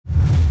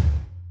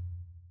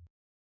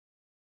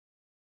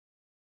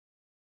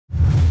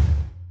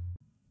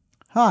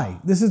Hi,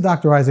 this is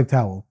Dr. Isaac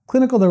Tawil,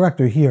 Clinical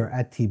Director here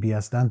at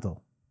TBS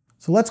Dental.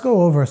 So let's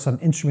go over some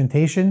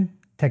instrumentation,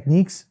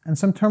 techniques, and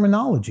some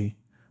terminology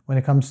when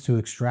it comes to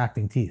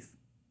extracting teeth.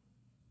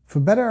 For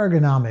better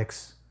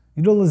ergonomics,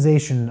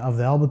 utilization of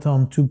the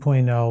elvatome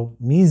 2.0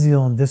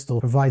 mesial and distal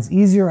provides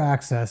easier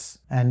access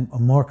and a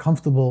more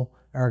comfortable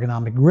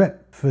ergonomic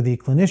grip for the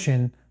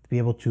clinician to be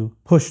able to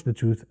push the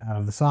tooth out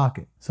of the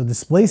socket. So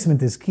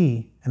displacement is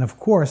key, and of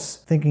course,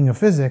 thinking of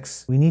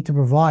physics, we need to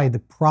provide the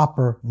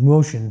proper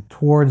motion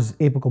towards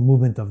apical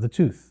movement of the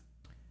tooth.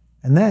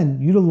 And then,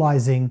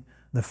 utilizing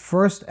the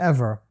first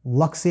ever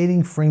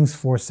luxating FRINGS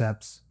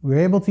forceps, we're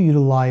able to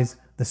utilize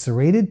the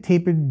serrated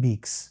tapered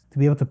beaks to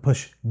be able to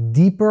push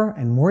deeper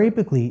and more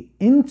apically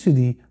into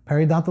the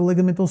periodontal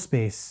ligamental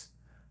space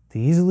to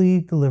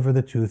easily deliver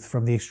the tooth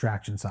from the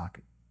extraction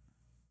socket.